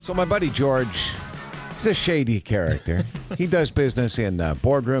So my buddy George, he's a shady character. He does business in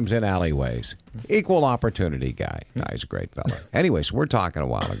boardrooms and alleyways. Equal opportunity guy. No, he's a great fella. Anyways, we're talking a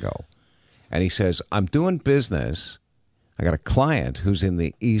while ago. And he says, I'm doing business. I got a client who's in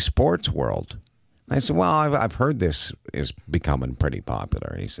the esports world. And I said, well, I've heard this is becoming pretty popular.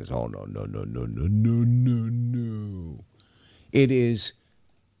 And he says, oh, no. It is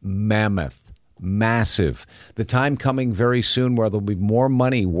mammoth. Massive. The time coming very soon where there'll be more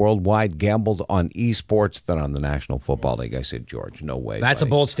money worldwide gambled on esports than on the National Football League. I said, George, no way. That's buddy.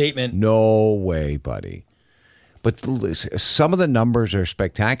 A bold statement. No way, buddy. But some of the numbers are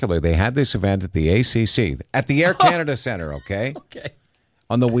spectacular. They had this event at the ACC, at the Air Canada Center, okay? Okay.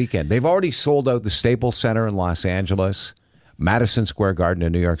 On the weekend. They've already sold out the Staples Center in Los Angeles, Madison Square Garden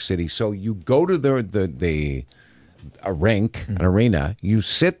in New York City. So you go to a rink, an arena, you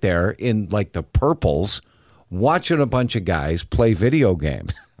sit there in like the purples watching a bunch of guys play video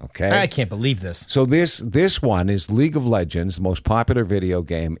games, okay? I can't believe this. So this one is League of Legends, the most popular video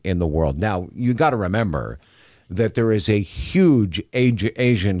game in the world. Now, you got to remember that there is a huge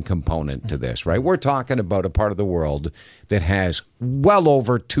Asian component to this, right? We're talking about a part of the world that has well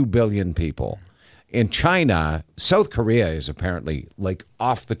over 2 billion people. In China, South Korea is apparently like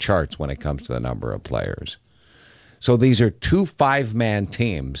off the charts when it comes to the number of players. So these are 2 5-man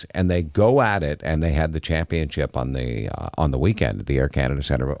teams, and they go at it, and they had the championship on the weekend at the Air Canada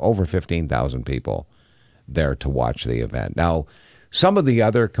Center. Over 15,000 people there to watch the event. Now, some of the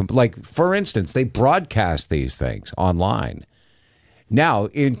other, like, for instance, they broadcast these things online. Now,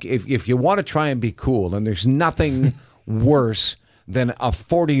 if you want to try and be cool, and there's nothing worse than a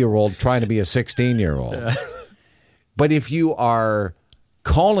 40-year-old trying to be a 16-year-old. Yeah. But if you are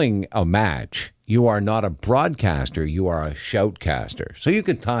calling a match, you are not a broadcaster, you are a shoutcaster. So you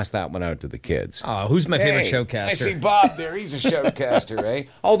can toss that one out to the kids. Oh, who's my favorite shoutcaster? I see Bob there. He's a shoutcaster, eh?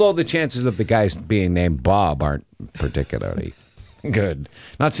 Although the chances of the guys being named Bob aren't particularly good.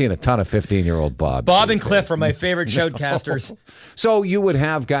 Not seeing a ton of 15-year-old Bob. Bob and Cliff are my favorite shoutcasters. So you would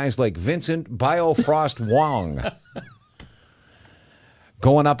have guys like Vincent Biofrost Wong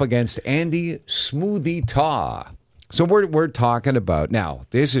going up against Andy Smoothie Ta. So we're talking about now.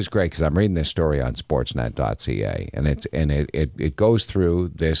 This is great because I'm reading this story on Sportsnet.ca, and it goes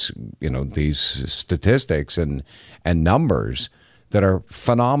through this, these statistics and numbers that are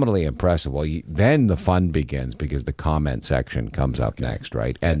phenomenally impressive. Well, then the fun begins because the comment section comes up next,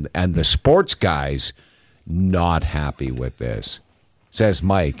 right? And the sports guys not happy with this. Says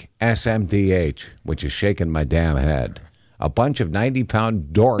Mike SMDH, which is shaking my damn head. A bunch of 90-pound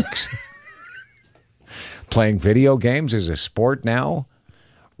dorks. Playing video games is a sport now.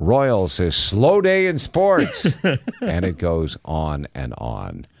 Royal says, slow day in sports. And it goes on and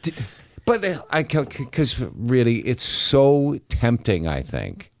on. But because really, it's so tempting, I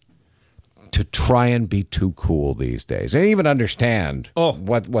think, to try and be too cool these days. And even understand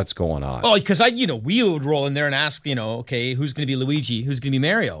what's going on. Oh, because we would roll in there and ask, okay, who's going to be Luigi? Who's going to be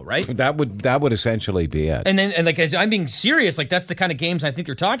Mario, right? That would essentially be it. And then, I'm being serious, like that's the kind of games I think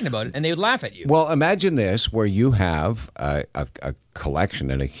they're talking about, and they would laugh at you. Well, imagine this, where you have a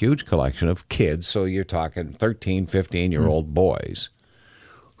collection, and a huge collection of kids, so you're talking 13, 15-year-old boys,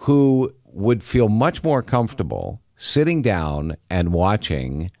 who would feel much more comfortable sitting down and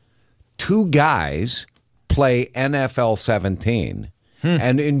watching 2 guys play NFL 17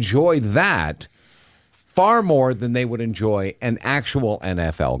 and enjoy that far more than they would enjoy an actual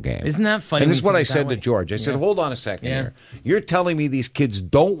NFL game. Isn't that funny? And this is what I said to George. I said, hold on a second here. You're telling me these kids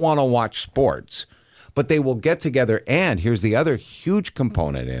don't want to watch sports, but they will get together and, here's the other huge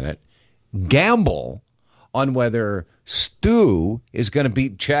component in it, gamble on whether Stu is going to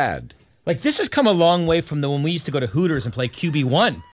beat Chad. Like, this has come a long way from when we used to go to Hooters and play QB1.